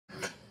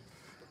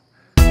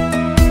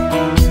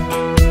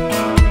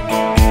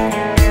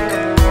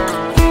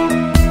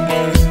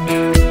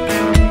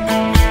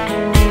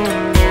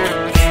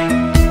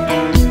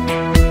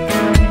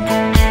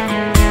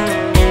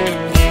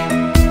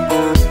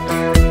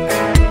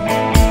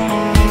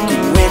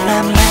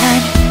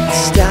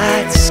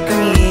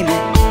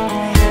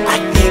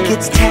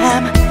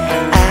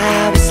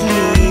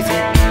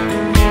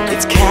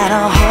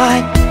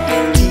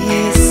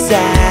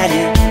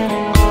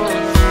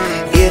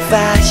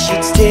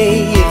should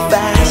stay, if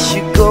I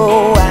should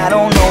go, I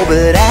don't know,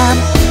 but I'm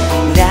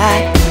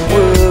not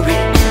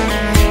worried,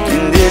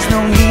 and there's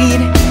no need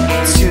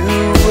to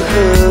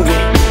hurry.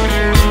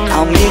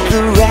 I'll make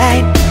the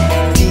right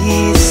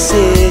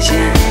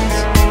decisions,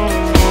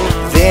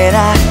 then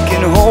I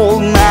can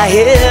hold my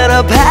head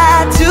up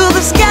high to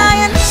the sky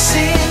and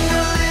sing.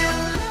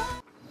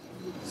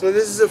 So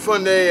this is a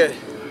fun day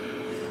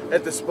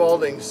at the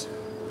Spaldings.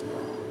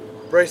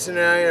 Bryson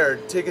and I are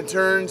taking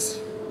turns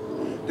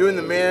doing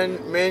the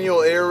manual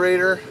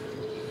aerator.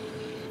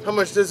 How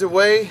much does it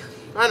weigh?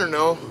 I don't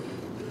know,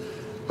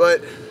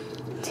 but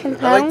 10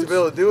 pounds? I like to be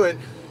able to do it.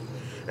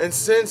 And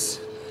since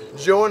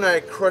Joe and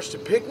I crushed a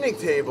picnic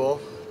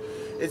table,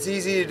 it's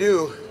easy to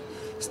do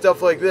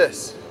stuff like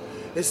this.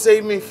 It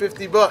saved me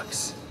 50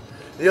 bucks.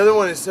 The other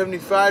one is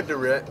 75 to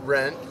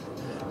rent.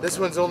 This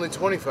one's only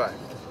 25.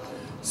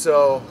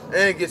 So,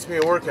 and it gets me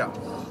a workout.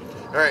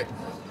 All right.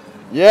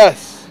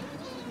 Yes.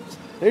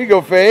 There you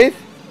go, Faith.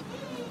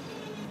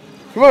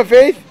 Come on,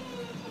 Faith.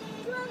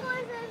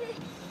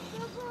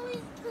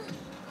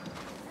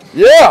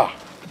 Yeah.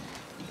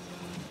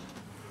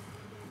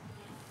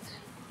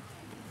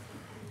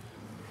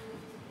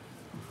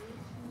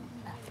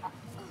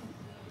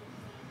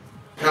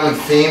 Common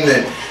theme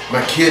that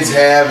my kids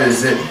have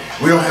is that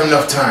we don't have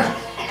enough time.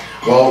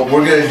 Well,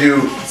 we're going to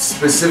do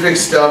specific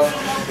stuff.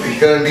 It's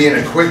going to be in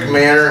a quick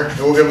manner, and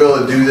we're going to be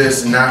able to do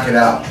this and knock it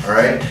out. All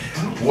right.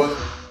 What?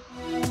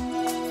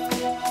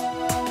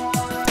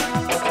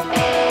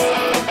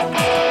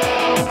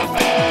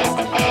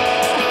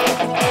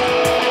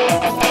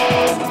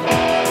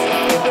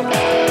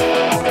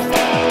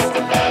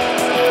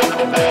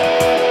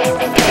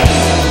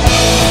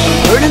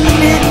 Burning the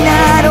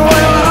midnight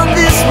oil on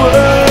this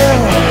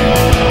world.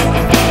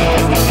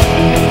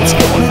 It's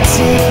gonna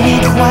take me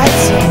quite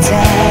some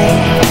time.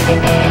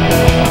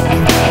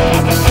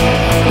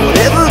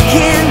 Whatever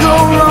can go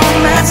wrong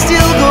might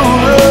still go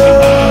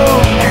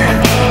wrong.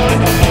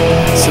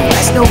 So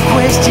ask no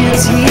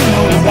questions, hear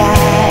no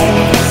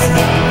lies.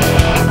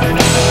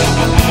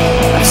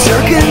 I'm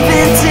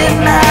circumventing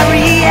my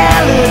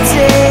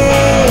reality.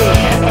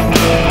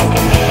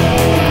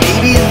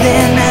 Maybe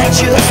then I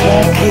just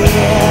won't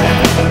care.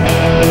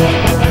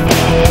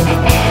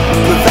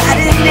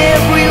 Providing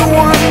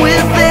everyone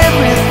with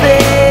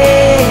everything.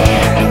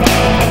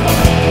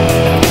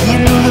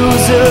 Being a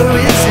loser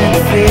isn't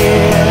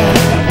fair.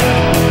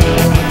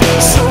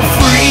 So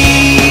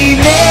free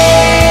me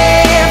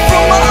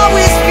from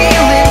always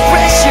feeling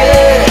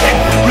pressured.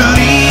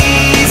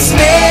 Release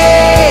me.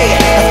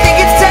 I think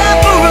it's time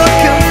for a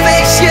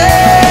confession.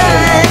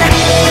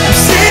 I'm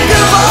sick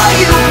of all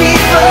you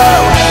people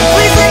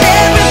pleasing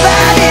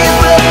everybody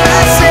but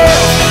myself.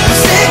 I'm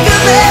sick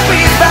of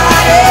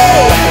everybody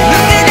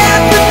looking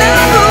out for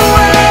number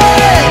one.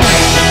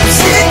 I'm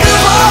sick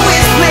of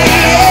always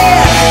playing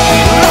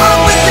along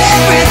with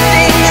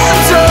everything I'm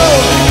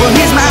told. Well,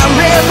 here's my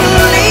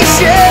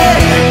revelation.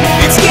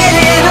 It's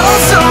getting oh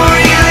so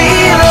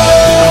really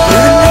low.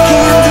 Burn the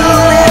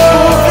candle at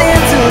both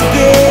ends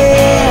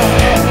again.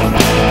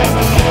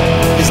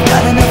 There's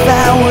not enough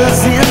hours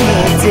in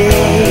the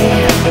day.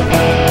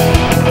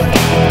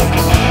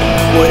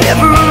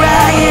 Whatever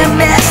I am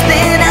asked,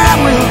 then I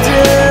will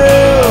do.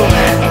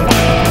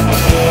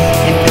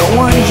 And no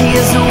one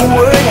hears a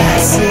word I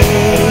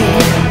say.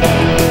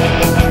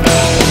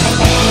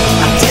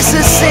 I'm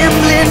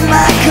disassembling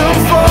my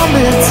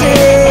conformity.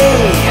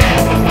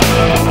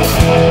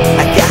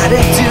 I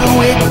gotta do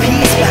it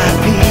piece by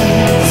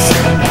piece.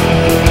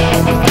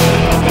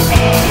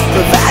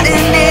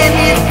 Providing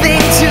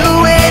anything to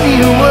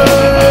anyone.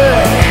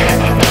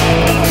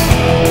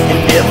 And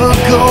never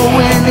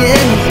going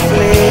any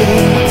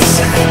place.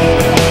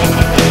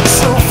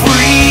 So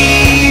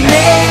free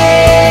me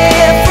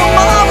from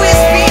always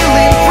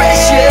feeling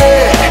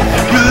pressured.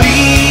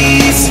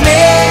 Release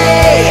me.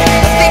 I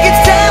think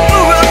it's time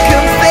for a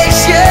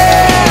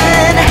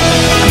confession.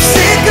 I'm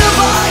sick of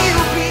all you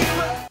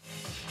people.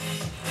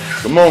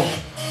 Come on.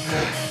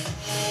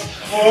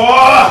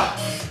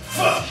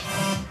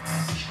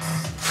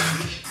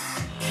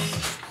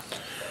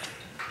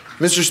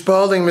 Mr.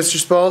 Spalding, Mr.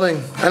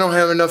 Spalding, I don't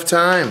have enough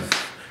time.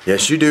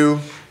 Yes, you do.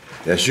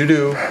 Yes, you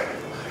do.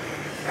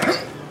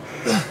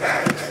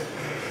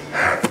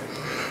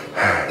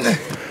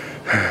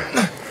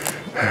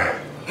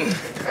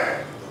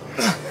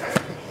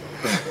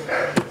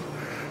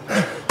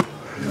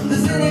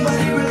 Does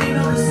anybody really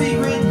know the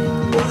secret?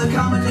 Or the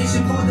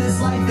combination for this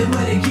life and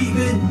where they keep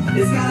it?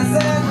 It's gotta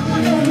say